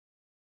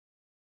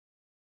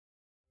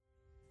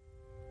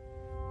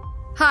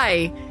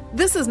Hi,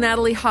 this is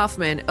Natalie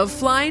Hoffman of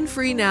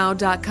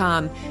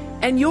FlyingFreeNow.com,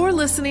 and you're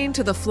listening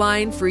to the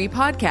Flying Free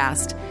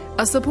Podcast,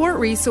 a support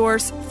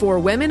resource for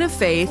women of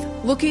faith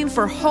looking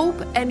for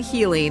hope and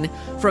healing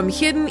from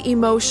hidden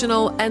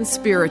emotional and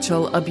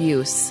spiritual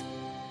abuse.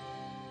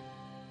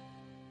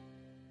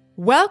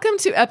 Welcome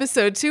to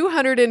episode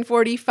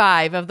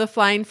 245 of the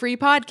Flying Free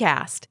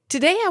Podcast.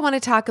 Today I want to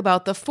talk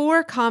about the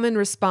 4 common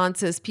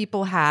responses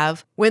people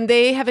have when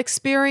they have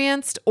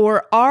experienced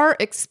or are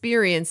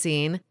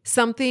experiencing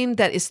something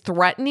that is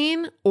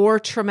threatening or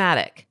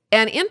traumatic.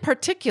 And in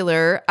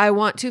particular, I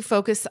want to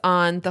focus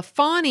on the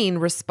fawning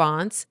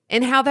response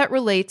and how that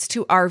relates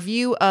to our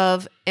view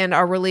of and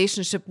our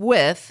relationship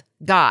with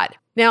God.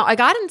 Now, I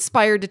got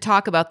inspired to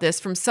talk about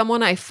this from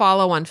someone I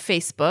follow on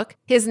Facebook.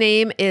 His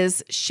name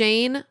is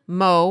Shane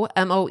Moe,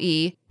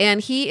 M-O-E, and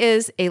he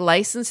is a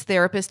licensed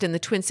therapist in the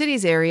Twin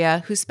Cities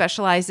area who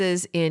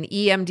specializes in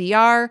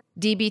EMDR,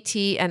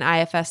 DBT, and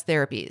IFS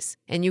therapies.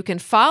 And you can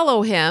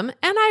follow him,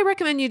 and I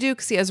recommend you do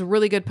because he has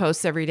really good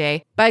posts every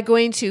day, by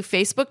going to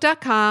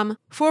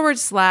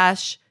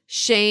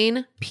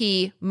facebook.com/Shane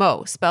P.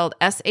 Moe, spelled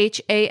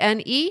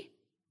S-H-A-N-E,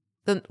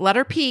 the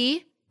letter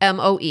P,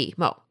 M-O-E,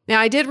 Moe. Now,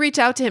 I did reach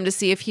out to him to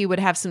see if he would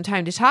have some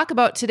time to talk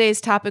about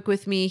today's topic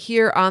with me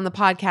here on the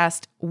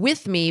podcast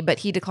with me, but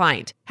he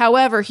declined.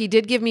 However, he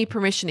did give me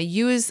permission to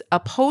use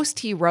a post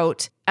he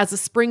wrote as a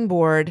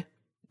springboard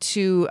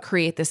to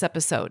create this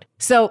episode.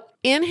 So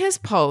in his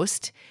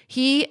post,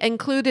 he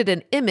included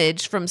an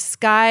image from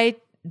Sky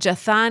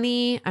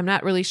Jathani, I'm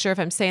not really sure if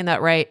I'm saying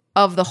that right,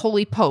 of the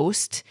Holy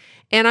Post.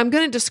 And I'm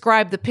going to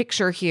describe the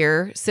picture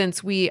here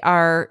since we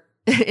are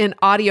in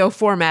audio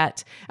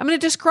format. I'm going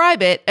to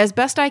describe it as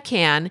best I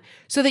can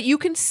so that you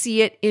can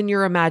see it in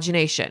your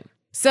imagination.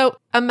 So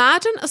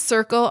imagine a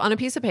circle on a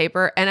piece of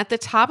paper, and at the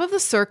top of the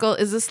circle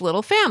is this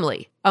little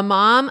family, a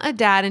mom, a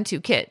dad, and 2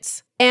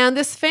 kids. And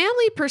this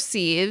family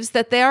perceives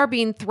that they are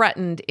being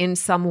threatened in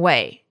some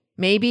way.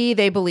 Maybe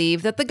they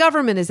believe that the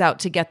government is out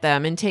to get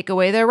them and take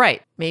away their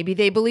right. Maybe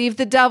they believe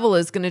the devil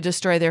is going to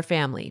destroy their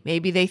family.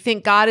 Maybe they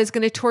think God is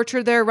going to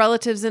torture their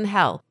relatives in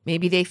hell.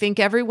 Maybe they think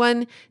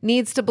everyone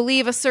needs to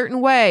believe a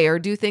certain way or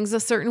do things a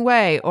certain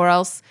way, or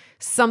else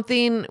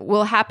something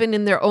will happen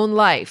in their own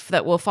life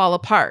that will fall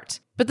apart.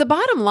 But the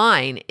bottom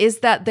line is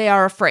that they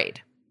are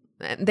afraid.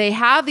 They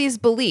have these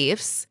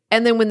beliefs,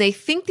 and then when they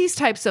think these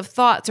types of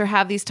thoughts or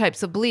have these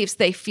types of beliefs,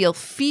 they feel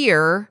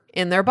fear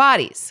in their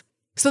bodies.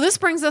 So this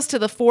brings us to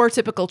the 4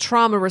 typical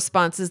trauma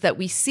responses that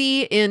we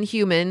see in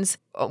humans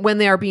when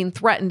they are being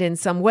threatened in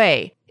some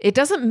way. It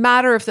doesn't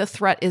matter if the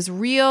threat is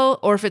real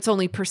or if it's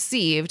only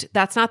perceived.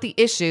 That's not the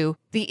issue.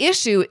 The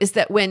issue is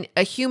that when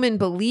a human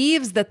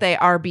believes that they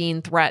are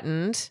being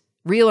threatened,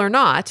 real or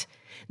not,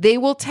 they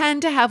will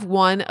tend to have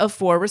one of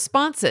 4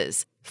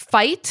 responses: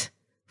 fight,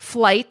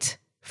 flight,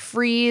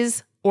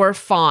 freeze, or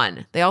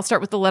fawn. They all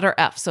start with the letter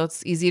F, so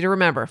it's easy to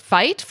remember.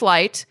 Fight,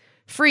 flight,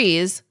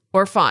 freeze,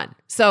 or fawn.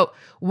 So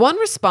one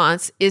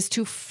response is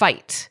to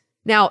fight.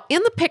 Now, in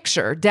the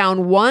picture,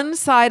 down one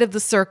side of the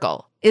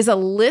circle is a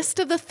list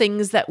of the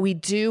things that we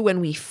do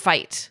when we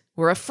fight.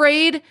 We're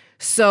afraid,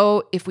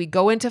 so if we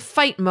go into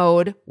fight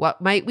mode,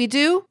 what might we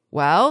do?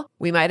 Well,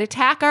 we might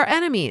attack our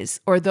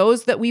enemies or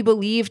those that we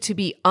believe to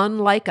be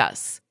unlike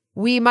us.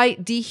 We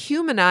might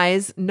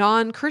dehumanize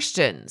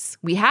non-Christians.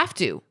 We have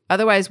to.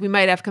 Otherwise, we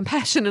might have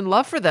compassion and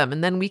love for them,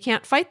 and then we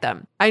can't fight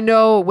them. I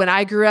know when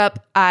I grew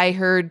up, I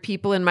heard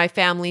people in my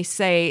family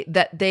say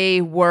that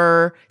they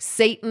were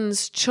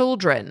Satan's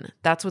children.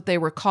 That's what they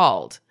were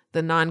called,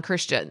 the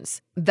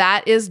non-Christians.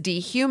 That is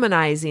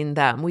dehumanizing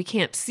them. We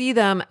can't see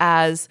them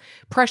as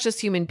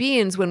precious human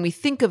beings when we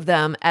think of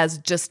them as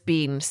just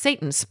being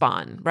Satan's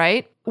spawn,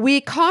 right?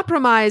 We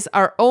compromise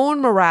our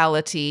own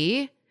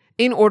morality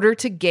in order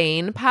to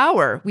gain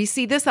power. We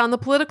see this on the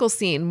political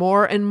scene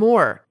more and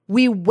more.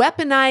 We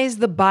weaponize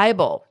the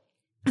Bible.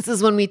 This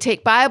is when we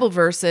take Bible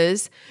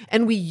verses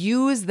and we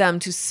use them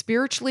to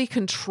spiritually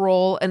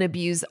control and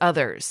abuse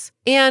others.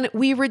 And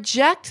we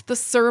reject the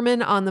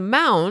Sermon on the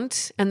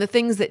Mount and the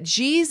things that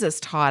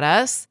Jesus taught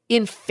us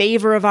in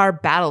favor of our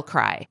battle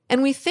cry.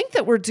 And we think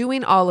that we're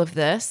doing all of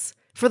this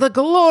for the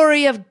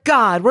glory of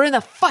God. We're in the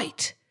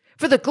fight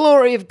for the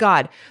glory of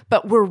God.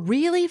 But we're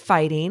really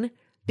fighting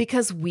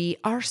because we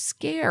are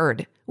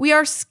scared. We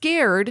are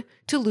scared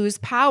to lose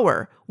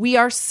power. We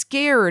are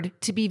scared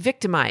to be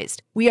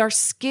victimized. We are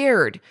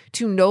scared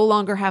to no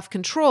longer have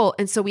control,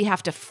 and so we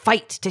have to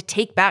fight to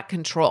take back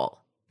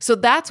control. So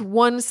that's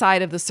one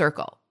side of the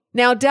circle.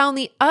 Now, down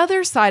the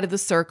other side of the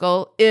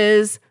circle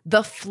is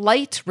the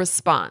flight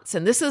response,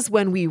 and this is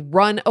when we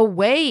run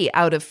away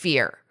out of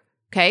fear.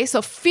 Okay,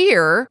 so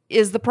fear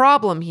is the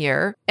problem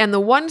here. And the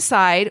one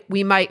side,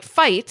 we might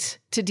fight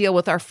to deal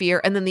with our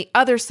fear. And then the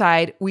other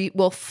side, we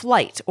will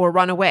flight or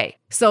run away.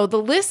 So the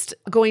list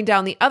going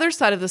down the other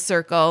side of the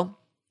circle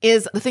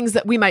is the things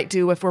that we might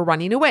do if we're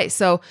running away.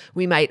 So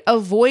we might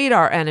avoid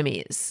our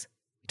enemies,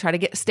 try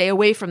to stay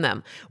away from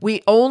them.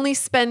 We only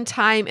spend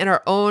time in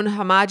our own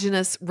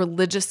homogenous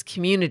religious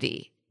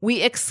community.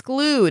 We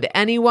exclude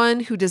anyone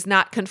who does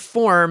not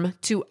conform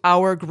to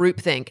our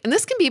groupthink. And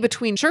this can be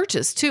between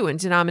churches too and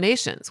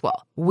denominations.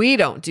 Well, we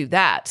don't do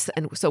that.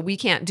 And so we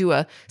can't do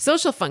a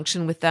social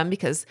function with them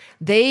because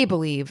they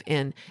believe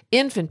in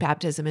infant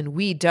baptism and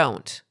we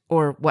don't,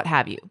 or what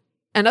have you.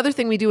 Another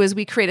thing we do is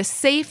we create a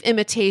safe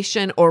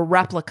imitation or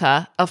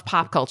replica of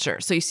pop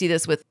culture. So you see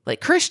this with like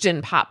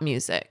Christian pop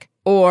music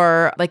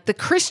or like the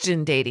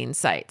Christian dating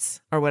sites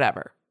or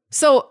whatever.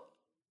 So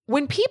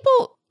when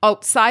people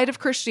outside of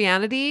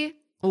Christianity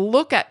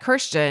look at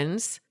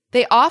Christians,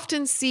 they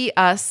often see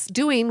us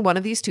doing one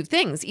of these two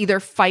things, either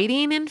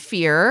fighting in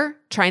fear,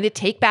 trying to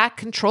take back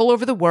control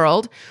over the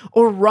world,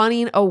 or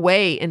running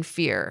away in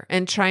fear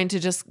and trying to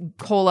just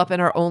hole up in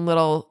our own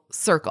little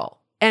circle.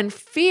 And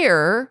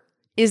fear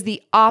is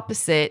the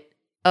opposite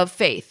of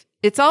faith.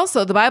 It's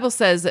also, the Bible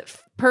says that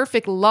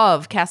perfect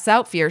love casts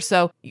out fear.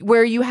 So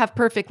where you have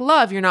perfect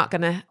love, you're not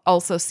going to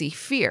also see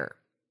fear.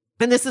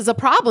 And this is a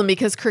problem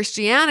because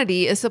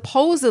Christianity is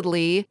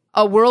supposedly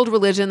a world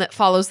religion that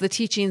follows the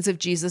teachings of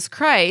Jesus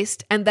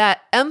Christ and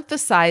that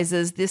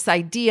emphasizes this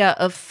idea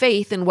of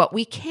faith in what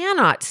we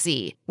cannot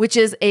see, which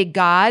is a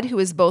God who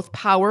is both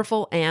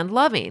powerful and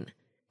loving.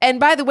 And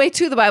by the way,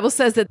 too, the Bible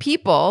says that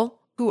people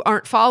who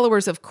aren't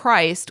followers of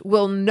Christ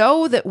will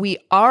know that we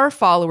are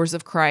followers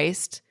of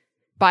Christ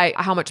by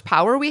how much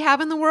power we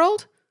have in the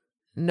world?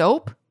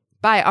 Nope.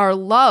 By our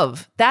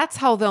love. That's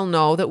how they'll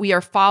know that we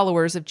are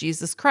followers of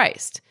Jesus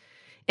Christ.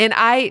 And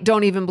I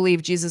don't even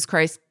believe Jesus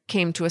Christ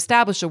came to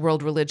establish a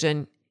world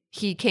religion.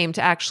 He came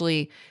to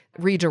actually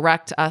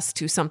redirect us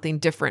to something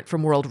different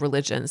from world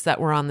religions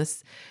that were on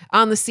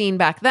the scene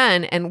back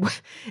then. And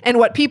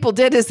what people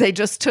did is they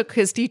just took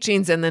his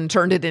teachings and then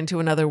turned it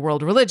into another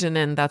world religion.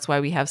 And that's why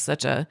we have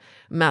such a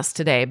mess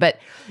today. But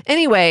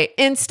anyway,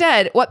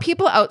 instead, what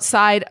people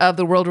outside of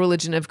the world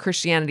religion of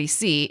Christianity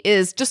see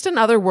is just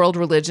another world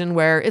religion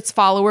where its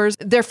followers,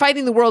 they're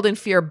fighting the world in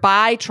fear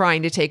by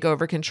trying to take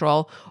over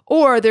control,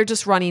 or they're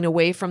just running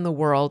away from the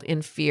world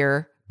in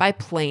fear by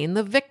playing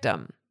the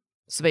victim.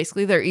 So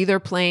basically,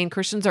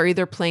 Christians are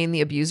either playing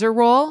the abuser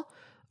role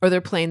or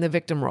they're playing the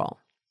victim role.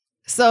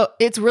 So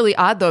it's really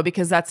odd, though,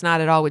 because that's not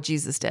at all what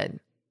Jesus did.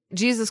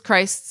 Jesus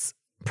Christ's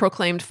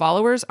proclaimed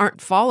followers aren't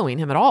following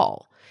him at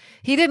all.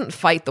 He didn't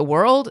fight the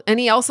world, and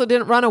he also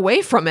didn't run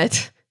away from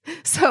it.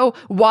 So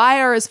why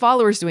are his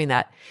followers doing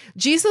that?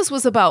 Jesus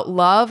was about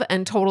love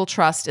and total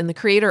trust in the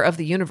creator of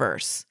the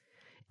universe.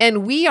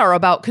 And we are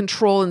about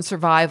control and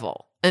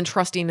survival and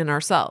trusting in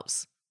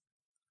ourselves.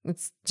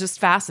 It's just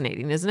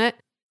fascinating, isn't it?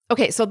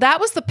 Okay, so that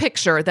was the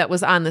picture that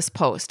was on this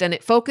post, and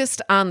it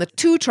focused on the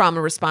two trauma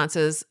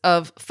responses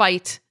of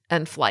fight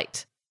and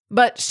flight.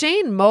 But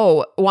Shane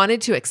Moe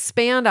wanted to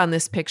expand on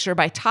this picture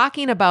by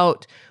talking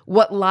about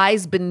what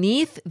lies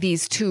beneath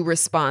these two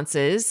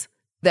responses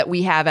that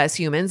we have as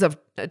humans of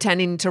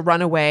tending to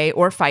run away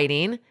or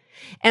fighting,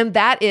 and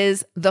that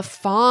is the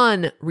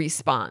fawn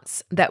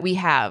response that we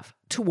have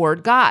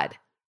toward God.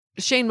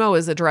 Shane Moe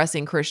is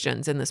addressing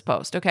Christians in this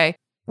post, okay?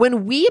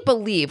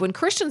 When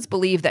Christians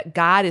believe that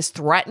God is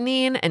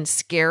threatening and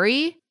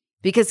scary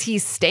because he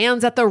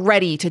stands at the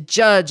ready to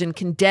judge and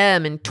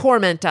condemn and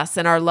torment us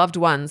and our loved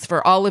ones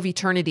for all of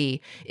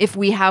eternity if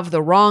we have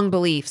the wrong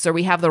beliefs or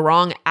we have the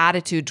wrong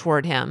attitude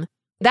toward him,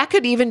 that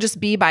could even just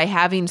be by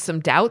having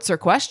some doubts or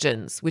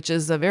questions, which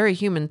is a very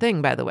human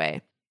thing, by the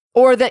way.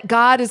 Or that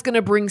God is going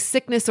to bring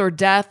sickness or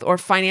death or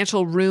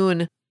financial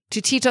ruin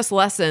to teach us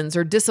lessons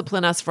or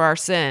discipline us for our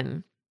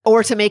sin,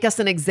 or to make us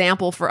an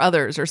example for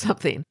others or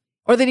something.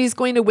 Or that he's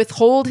going to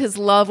withhold his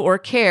love or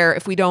care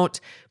if we don't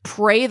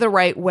pray the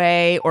right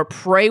way or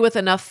pray with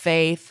enough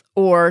faith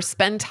or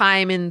spend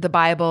time in the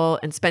Bible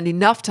and spend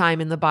enough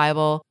time in the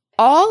Bible.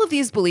 All of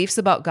these beliefs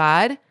about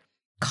God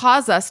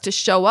cause us to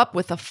show up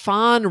with a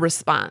fawn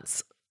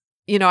response.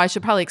 You know, I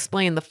should probably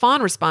explain. The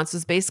fawn response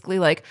is basically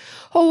like,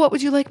 oh, what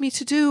would you like me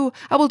to do?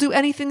 I will do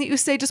anything that you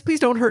say. Just please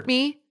don't hurt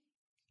me.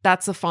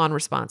 That's a fawn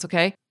response,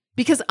 okay?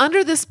 Because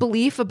under this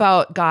belief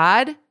about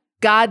God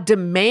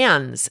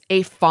demands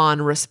a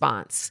fawn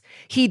response.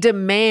 He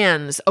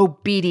demands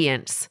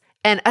obedience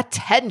and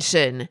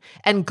attention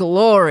and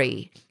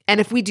glory. And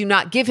if we do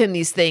not give him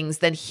these things,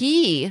 then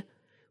he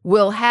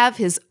will have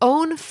his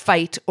own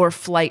fight or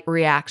flight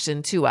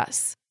reaction to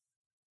us.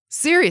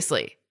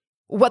 Seriously,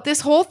 what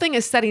this whole thing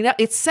is setting up,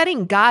 it's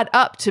setting God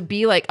up to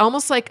be like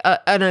almost like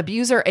an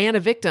abuser and a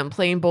victim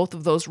playing both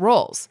of those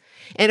roles.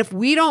 And if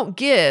we don't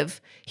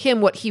give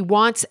him what he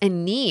wants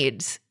and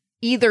needs,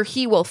 either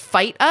he will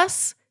fight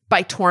us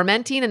by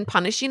tormenting and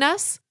punishing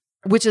us,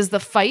 which is the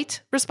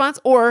fight response,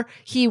 or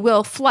he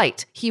will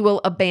flight, he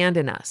will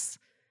abandon us.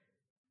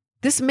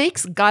 This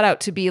makes God out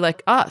to be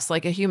like us,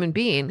 like a human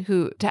being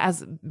who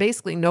has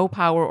basically no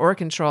power or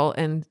control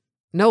and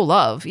no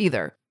love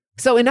either.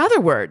 So in other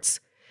words,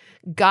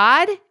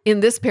 God in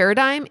this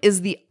paradigm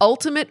is the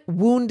ultimate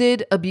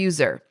wounded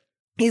abuser.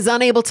 He's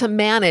unable to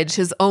manage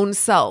his own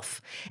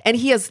self, and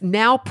he has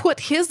now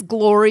put his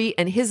glory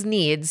and his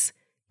needs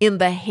in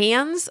the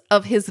hands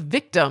of his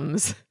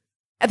victims.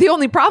 The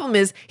only problem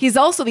is he's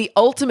also the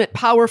ultimate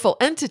powerful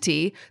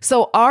entity,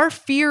 so our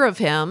fear of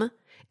him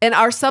And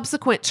our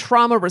subsequent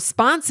trauma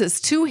responses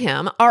to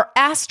him are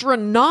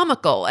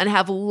astronomical and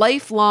have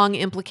lifelong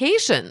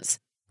implications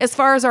as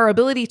far as our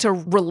ability to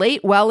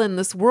relate well in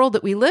this world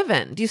that we live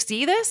in. Do you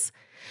see this?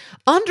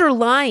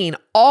 Underlying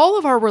all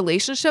of our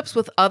relationships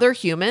with other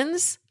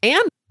humans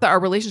and our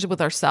relationship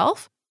with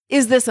ourselves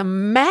is this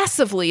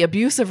massively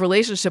abusive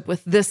relationship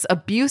with this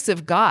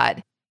abusive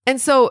God. And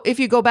so if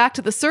you go back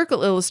to the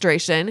circle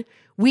illustration,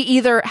 we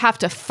either have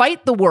to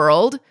fight the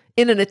world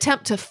in an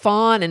attempt to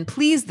fawn and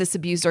please this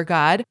abuser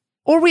God,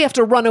 or we have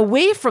to run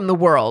away from the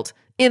world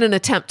in an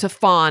attempt to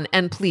fawn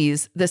and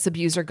please this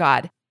abuser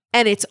God.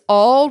 And it's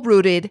all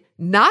rooted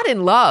not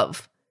in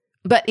love,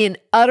 but in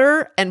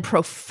utter and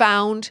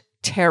profound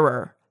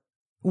terror.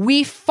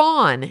 We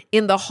fawn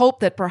in the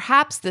hope that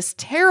perhaps this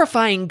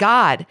terrifying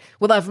God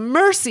will have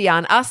mercy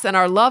on us and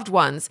our loved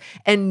ones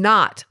and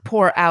not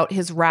pour out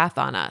his wrath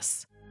on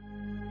us.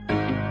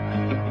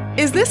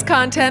 Is this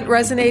content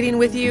resonating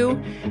with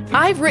you?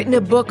 I've written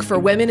a book for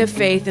women of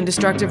faith in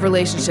destructive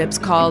relationships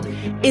called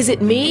Is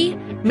It Me?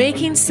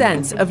 Making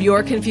Sense of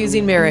Your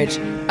Confusing Marriage,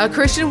 a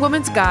Christian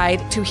woman's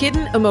guide to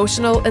hidden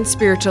emotional and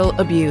spiritual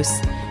abuse.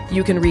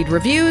 You can read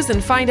reviews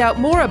and find out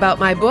more about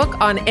my book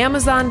on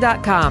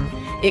Amazon.com.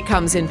 It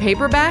comes in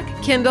paperback,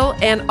 Kindle,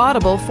 and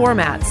Audible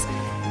formats.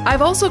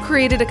 I've also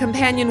created a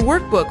companion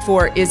workbook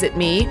for Is It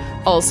Me,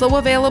 also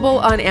available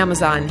on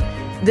Amazon.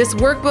 This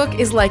workbook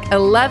is like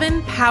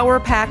 11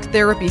 power-packed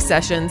therapy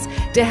sessions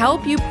to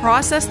help you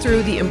process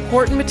through the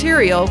important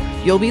material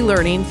you'll be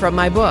learning from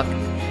my book.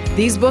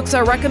 These books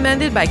are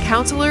recommended by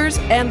counselors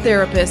and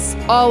therapists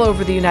all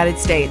over the United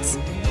States.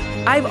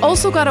 I've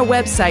also got a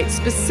website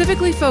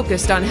specifically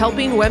focused on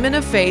helping women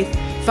of faith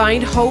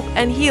find hope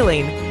and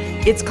healing.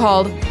 It's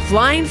called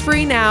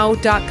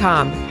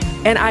flyingfreenow.com.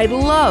 And I'd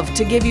love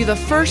to give you the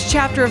first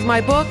chapter of my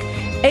book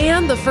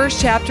and the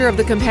first chapter of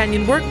the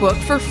companion workbook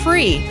for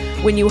free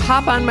when you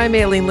hop on my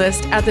mailing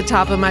list at the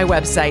top of my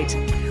website.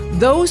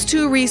 Those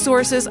two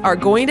resources are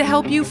going to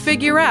help you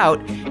figure out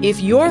if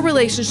your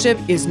relationship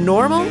is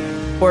normal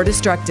or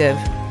destructive.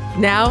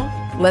 Now,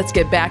 let's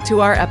get back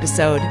to our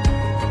episode.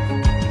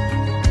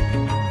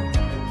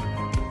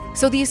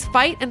 So these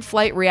fight and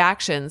flight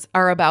reactions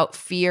are about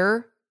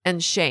fear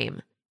and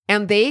shame,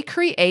 and they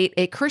create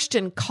a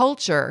Christian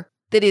culture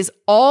that is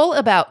all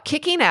about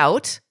kicking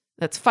out,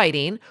 that's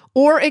fighting,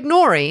 or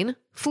ignoring,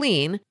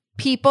 fleeing,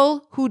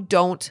 people who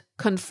don't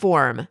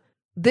conform.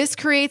 This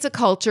creates a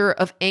culture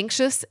of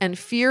anxious and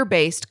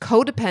fear-based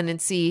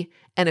codependency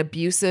and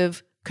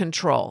abusive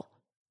control.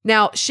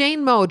 Now,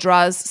 Shane Moe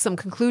draws some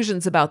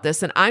conclusions about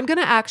this, and I'm going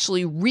to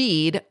actually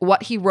read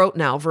what he wrote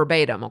now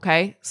verbatim,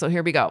 okay? So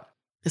here we go.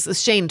 This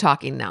is Shane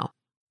talking now.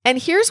 And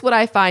here's what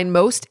I find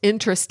most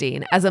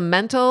interesting as a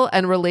mental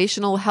and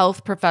relational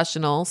health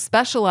professional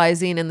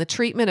specializing in the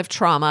treatment of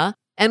trauma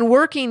and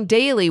working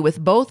daily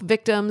with both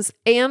victims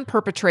and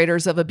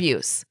perpetrators of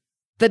abuse.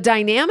 The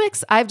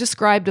dynamics I've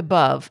described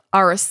above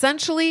are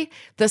essentially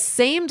the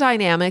same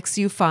dynamics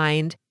you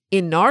find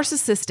in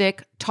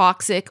narcissistic,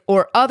 toxic,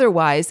 or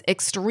otherwise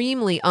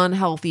extremely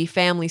unhealthy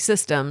family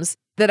systems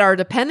that are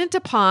dependent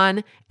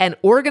upon and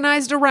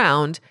organized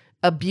around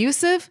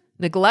abusive,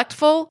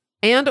 neglectful,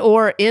 and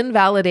or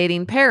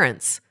invalidating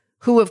parents,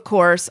 who of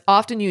course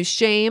often use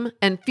shame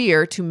and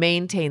fear to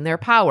maintain their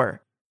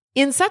power.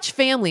 In such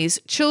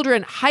families,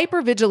 children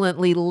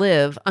hypervigilantly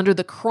live under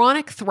the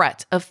chronic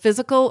threat of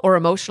physical or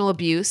emotional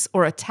abuse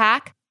or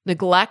attack,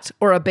 neglect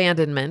or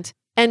abandonment,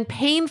 and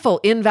painful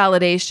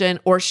invalidation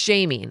or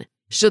shaming,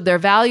 should their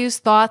values,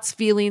 thoughts,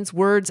 feelings,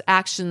 words,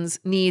 actions,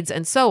 needs,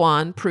 and so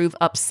on prove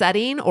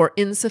upsetting or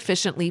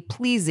insufficiently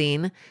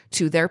pleasing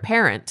to their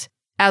parent.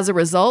 As a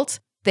result,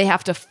 they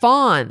have to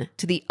fawn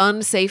to the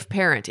unsafe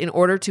parent in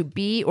order to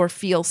be or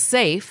feel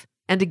safe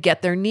and to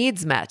get their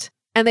needs met.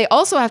 And they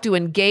also have to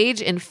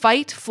engage in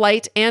fight,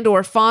 flight, and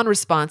or fawn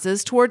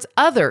responses towards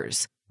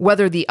others,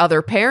 whether the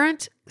other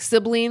parent,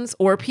 siblings,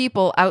 or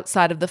people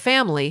outside of the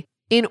family,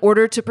 in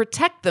order to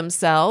protect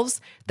themselves,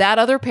 that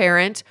other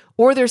parent,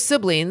 or their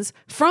siblings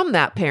from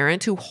that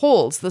parent who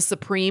holds the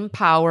supreme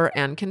power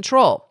and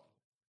control.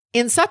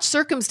 In such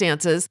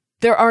circumstances,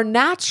 there are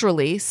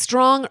naturally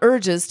strong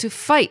urges to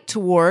fight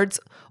towards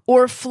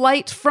or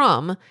flight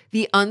from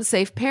the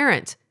unsafe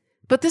parent.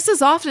 But this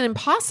is often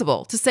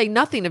impossible, to say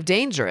nothing of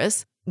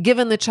dangerous,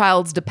 given the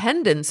child's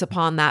dependence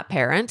upon that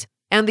parent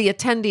and the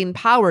attending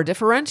power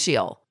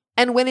differential.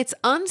 And when it's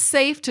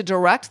unsafe to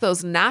direct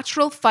those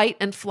natural fight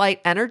and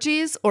flight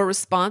energies or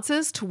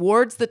responses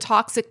towards the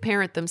toxic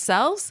parent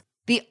themselves,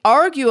 the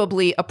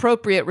arguably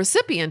appropriate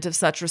recipient of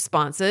such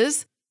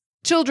responses,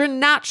 children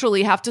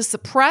naturally have to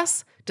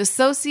suppress,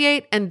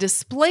 dissociate, and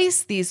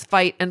displace these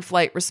fight and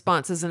flight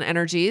responses and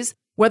energies,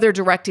 whether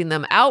directing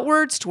them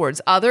outwards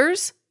towards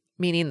others,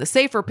 meaning the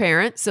safer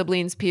parent,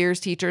 siblings, peers,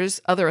 teachers,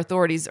 other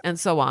authorities, and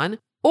so on,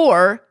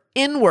 or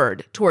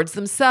inward towards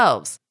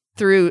themselves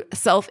through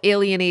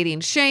self-alienating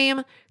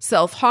shame,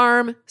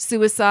 self-harm,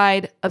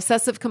 suicide,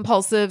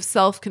 obsessive-compulsive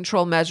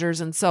self-control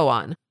measures, and so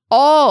on,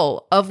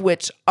 all of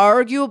which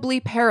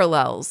arguably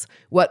parallels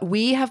what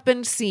we have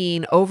been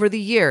seeing over the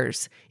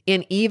years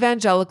in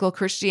evangelical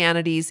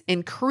Christianity's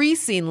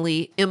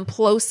increasingly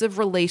implosive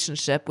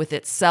relationship with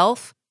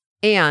itself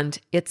and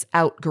its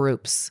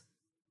outgroups.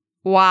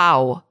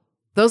 Wow,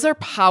 those are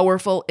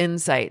powerful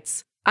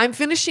insights. I'm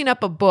finishing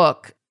up a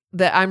book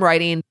that I'm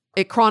writing.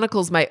 It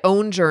chronicles my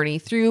own journey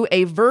through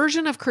a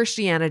version of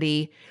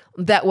Christianity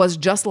that was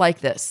just like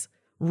this,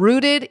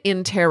 rooted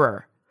in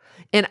terror.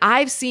 And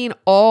I've seen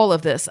all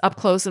of this up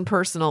close and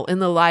personal in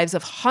the lives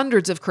of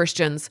hundreds of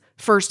Christians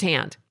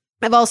firsthand.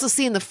 I've also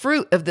seen the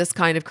fruit of this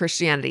kind of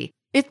Christianity.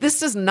 If this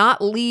does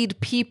not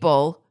lead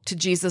people to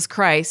Jesus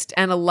Christ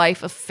and a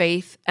life of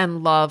faith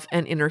and love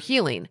and inner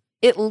healing,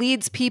 it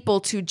leads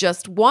people to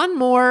just one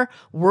more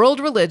world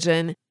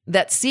religion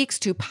that seeks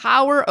to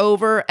power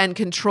over and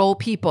control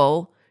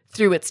people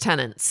through its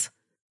tenets.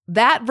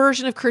 That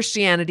version of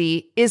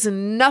Christianity is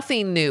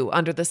nothing new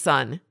under the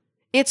sun.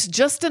 It's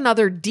just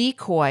another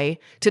decoy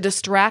to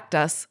distract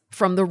us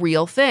from the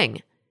real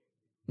thing.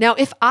 Now,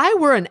 if I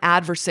were an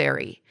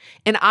adversary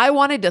and I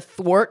wanted to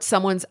thwart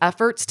someone's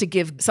efforts to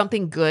give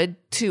something good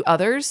to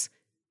others,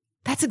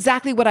 that's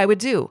exactly what I would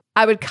do.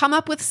 I would come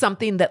up with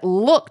something that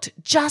looked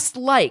just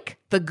like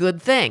the good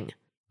thing,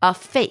 a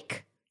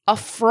fake, a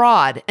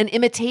fraud, an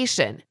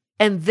imitation.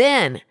 And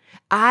then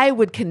I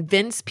would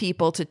convince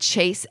people to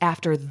chase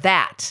after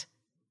that.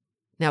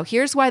 Now,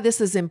 here's why this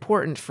is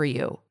important for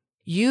you.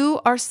 You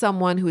are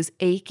someone who's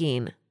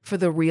aching for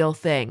the real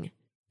thing.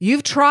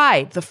 You've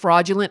tried the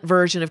fraudulent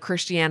version of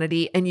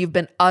Christianity and you've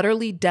been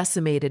utterly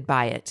decimated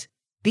by it.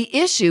 The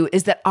issue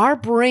is that our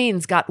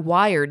brains got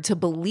wired to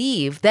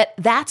believe that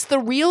that's the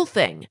real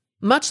thing.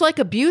 Much like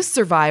abuse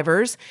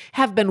survivors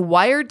have been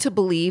wired to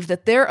believe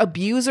that their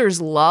abuser's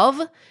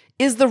love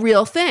is the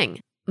real thing,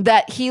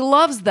 that he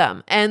loves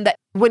them, and that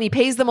when he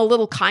pays them a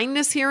little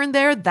kindness here and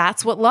there,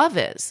 that's what love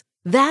is.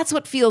 That's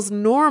what feels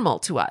normal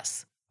to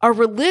us. Our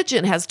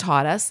religion has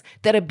taught us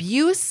that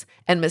abuse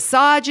and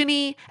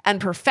misogyny and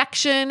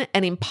perfection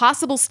and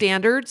impossible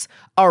standards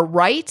are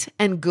right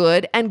and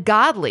good and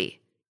godly.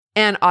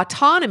 And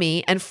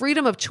autonomy and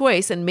freedom of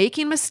choice and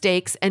making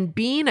mistakes and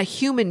being a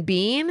human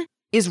being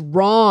is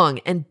wrong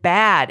and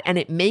bad, and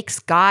it makes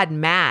God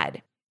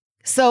mad.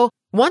 So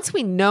once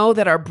we know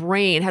that our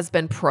brain has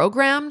been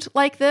programmed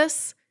like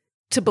this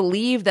to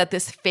believe that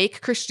this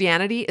fake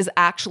Christianity is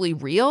actually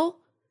real,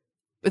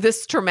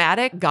 this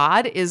traumatic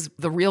God is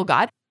the real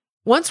God,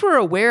 once we're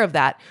aware of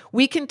that,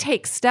 we can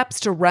take steps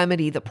to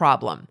remedy the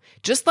problem.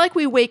 Just like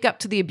we wake up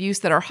to the abuse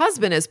that our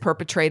husband has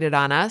perpetrated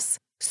on us,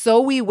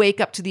 so we wake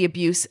up to the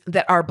abuse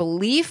that our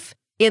belief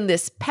in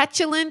this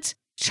petulant,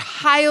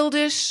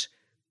 childish,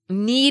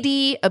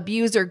 needy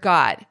abuser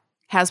God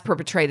has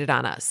perpetrated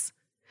on us.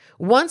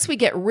 Once we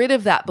get rid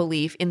of that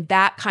belief in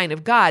that kind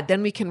of God,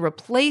 then we can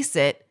replace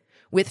it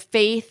with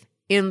faith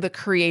in the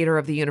creator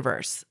of the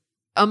universe,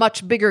 a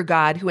much bigger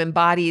God who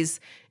embodies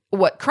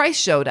what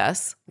Christ showed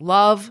us,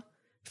 love,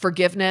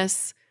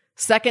 forgiveness,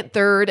 second,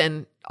 third,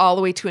 and all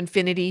the way to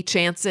infinity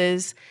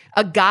chances,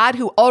 a God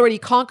who already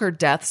conquered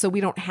death so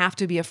we don't have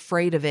to be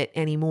afraid of it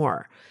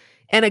anymore,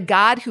 and a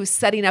God who's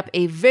setting up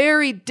a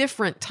very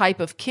different type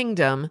of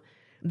kingdom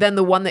than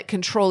the one that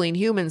controlling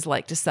humans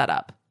like to set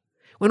up.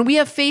 When we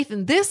have faith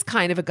in this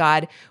kind of a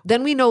God,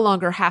 then we no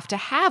longer have to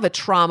have a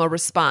trauma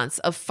response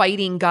of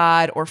fighting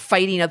God or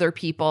fighting other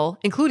people,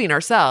 including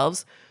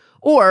ourselves,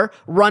 or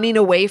running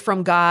away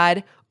from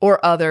God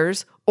or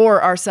others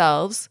or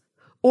ourselves,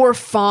 or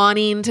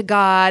fawning to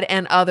God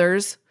and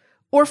others,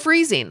 or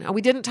freezing.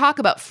 We didn't talk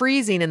about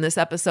freezing in this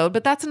episode,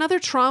 but that's another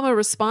trauma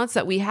response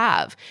that we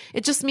have.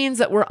 It just means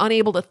that we're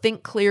unable to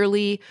think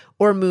clearly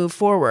or move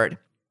forward.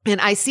 And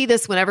I see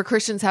this whenever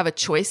Christians have a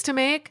choice to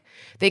make.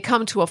 They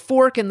come to a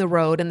fork in the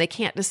road and they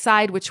can't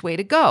decide which way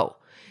to go.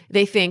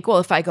 They think, well,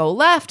 if I go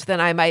left,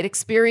 then I might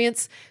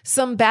experience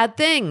some bad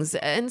things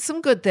and some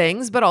good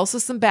things, but also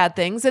some bad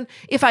things. And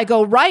if I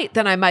go right,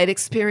 then I might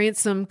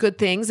experience some good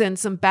things and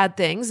some bad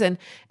things. And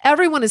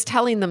everyone is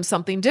telling them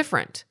something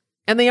different.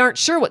 And they aren't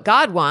sure what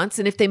God wants.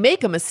 And if they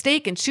make a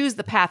mistake and choose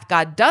the path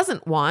God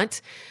doesn't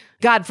want,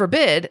 God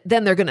forbid,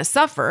 then they're going to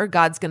suffer.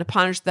 God's going to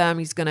punish them.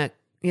 He's going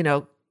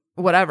to,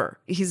 whatever.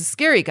 He's a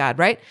scary God,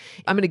 right?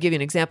 I'm going to give you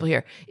an example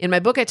here. In my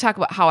book, I talk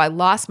about how I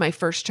lost my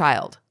first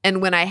child.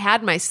 And when I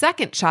had my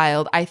second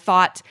child, I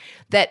thought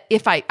that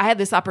if I had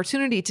this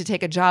opportunity to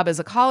take a job as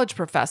a college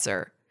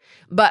professor,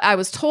 but I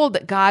was told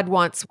that God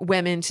wants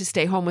women to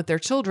stay home with their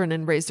children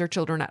and raise their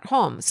children at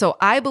home. So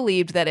I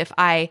believed that if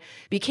I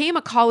became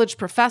a college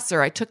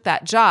professor, I took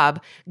that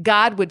job,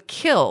 God would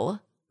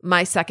kill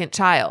my second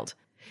child.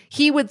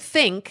 He would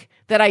think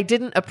that I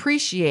didn't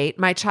appreciate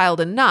my child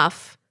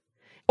enough,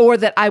 or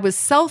that I was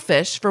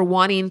selfish for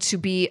wanting to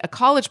be a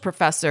college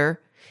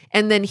professor,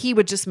 and then he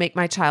would just make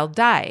my child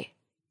die.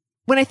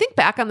 When I think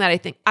back on that, I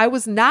think I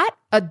was not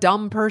a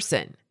dumb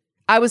person.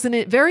 I was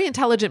a very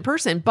intelligent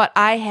person, but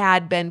I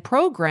had been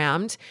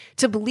programmed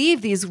to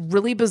believe these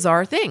really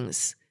bizarre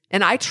things.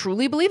 And I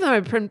truly believe them.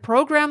 I've been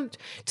programmed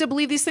to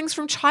believe these things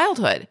from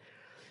childhood.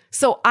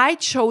 So I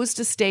chose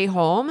to stay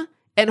home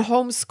and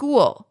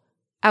homeschool.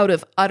 out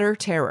of utter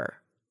terror.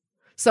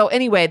 So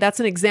anyway, that's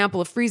an example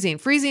of freezing.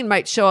 Freezing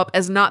might show up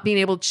as not being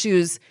able to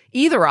choose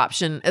either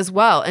option as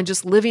well and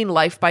just living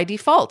life by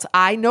default.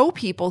 I know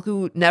people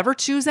who never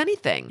choose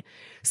anything.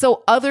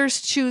 So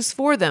others choose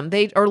for them.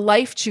 Or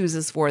life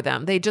chooses for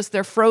them.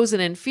 They're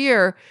frozen in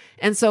fear.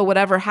 And so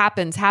whatever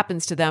happens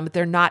to them, but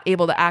they're not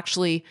able to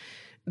actually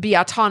be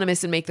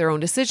autonomous and make their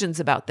own decisions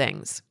about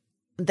things.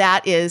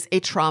 That is a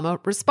trauma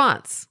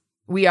response.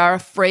 We are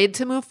afraid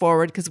to move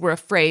forward because we're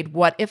afraid,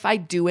 what if I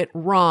do it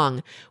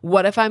wrong?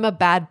 What if I'm a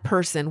bad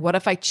person? What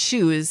if I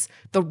choose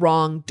the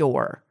wrong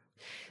door?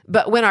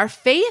 But when our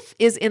faith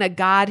is in a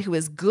God who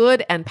is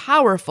good and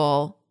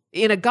powerful,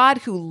 in a God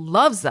who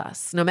loves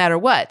us no matter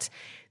what,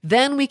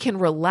 then we can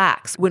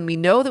relax. When we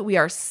know that we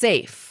are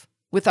safe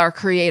with our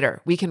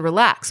Creator, we can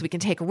relax. We can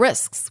take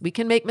risks. We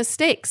can make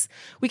mistakes.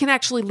 We can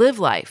actually live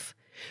life.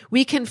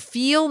 We can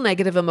feel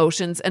negative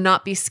emotions and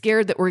not be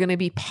scared that we're going to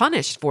be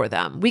punished for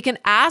them. We can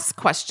ask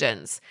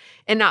questions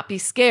and not be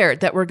scared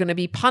that we're going to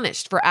be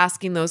punished for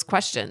asking those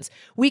questions.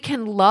 We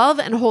can love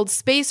and hold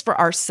space for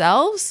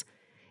ourselves.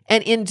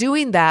 And in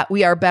doing that,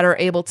 we are better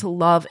able to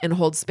love and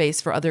hold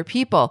space for other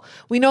people.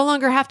 We no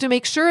longer have to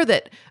make sure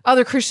that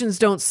other Christians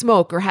don't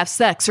smoke or have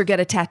sex or get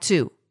a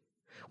tattoo.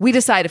 We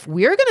decide if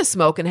we're going to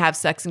smoke and have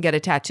sex and get a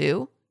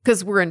tattoo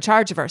because we're in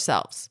charge of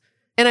ourselves.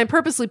 And I'm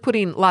purposely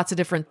putting lots of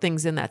different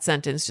things in that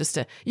sentence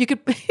you could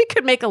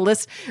make a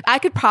list. I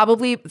could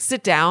probably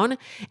sit down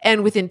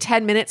and within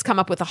 10 minutes come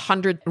up with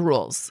 100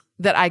 rules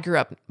that I grew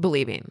up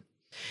believing.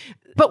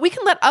 But we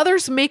can let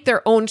others make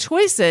their own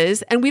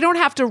choices, and we don't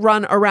have to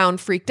run around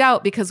freaked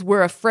out because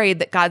we're afraid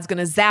that God's going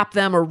to zap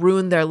them or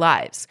ruin their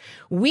lives.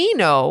 We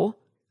know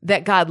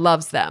that God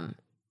loves them.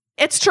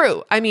 It's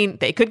true. I mean,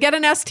 they could get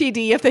an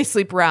STD if they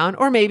sleep around,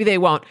 or maybe they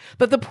won't.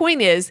 But the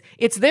point is,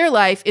 it's their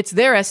life, it's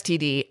their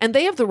STD, and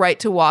they have the right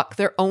to walk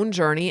their own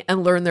journey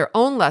and learn their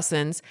own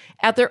lessons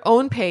at their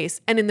own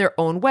pace and in their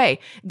own way.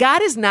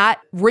 God is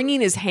not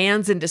wringing his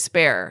hands in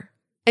despair,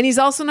 and he's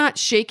also not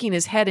shaking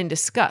his head in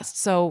disgust.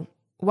 So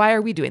why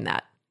are we doing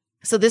that?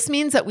 So this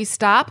means that we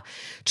stop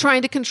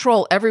trying to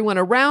control everyone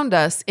around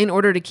us in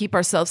order to keep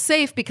ourselves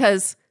safe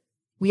because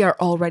we are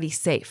already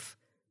safe.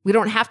 We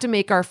don't have to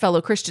make our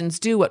fellow Christians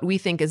do what we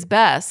think is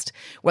best,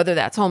 whether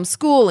that's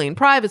homeschooling,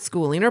 private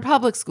schooling, or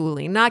public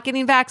schooling, not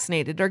getting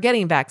vaccinated or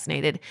getting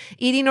vaccinated,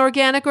 eating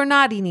organic or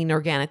not eating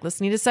organic,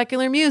 listening to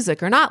secular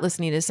music or not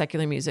listening to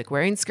secular music,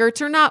 wearing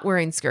skirts or not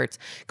wearing skirts,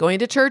 going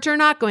to church or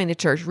not going to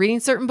church,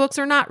 reading certain books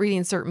or not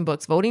reading certain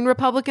books, voting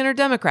Republican or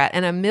Democrat,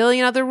 and a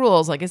million other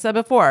rules, like I said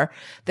before,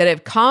 that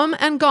have come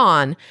and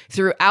gone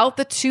throughout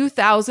the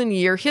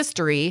 2,000-year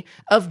history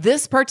of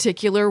this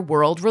particular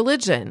world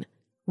religion.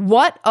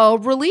 What a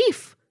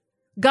relief.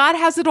 God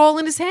has it all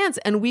in his hands,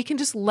 and we can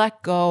just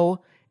let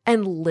go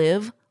and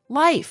live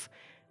life.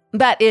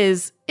 That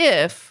is,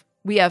 if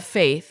we have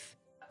faith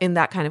in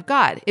that kind of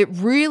God. It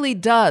really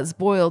does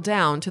boil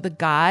down to the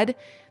God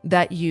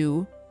that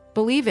you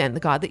believe in, the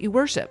God that you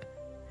worship.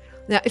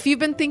 Now, if you've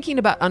been thinking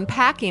about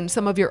unpacking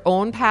some of your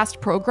own past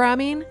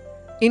programming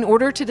in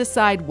order to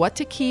decide what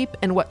to keep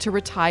and what to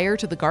retire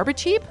to the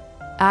garbage heap,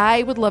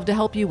 I would love to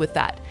help you with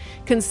that.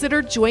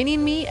 Consider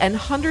joining me and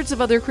hundreds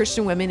of other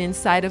Christian women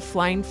inside of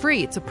Flying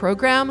Free. It's a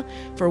program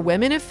for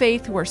women of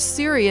faith who are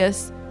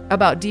serious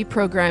about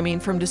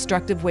deprogramming from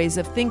destructive ways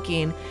of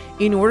thinking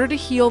in order to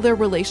heal their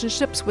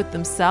relationships with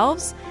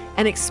themselves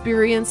and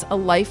experience a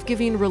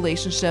life-giving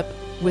relationship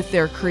with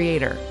their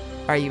Creator.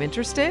 Are you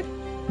interested?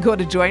 Go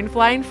to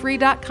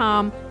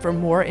joinflyingfree.com for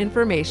more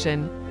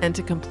information and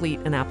to complete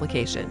an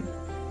application.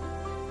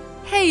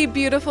 Hey,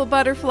 beautiful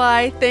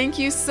butterfly. Thank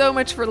you so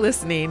much for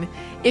listening.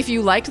 If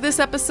you liked this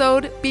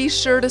episode, be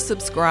sure to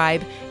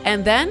subscribe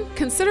and then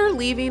consider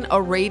leaving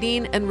a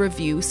rating and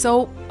review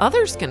so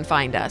others can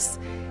find us.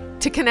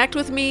 To connect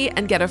with me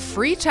and get a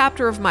free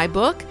chapter of my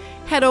book,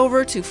 head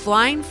over to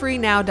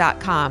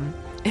flyingfreenow.com.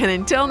 And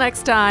until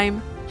next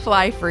time,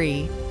 fly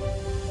free.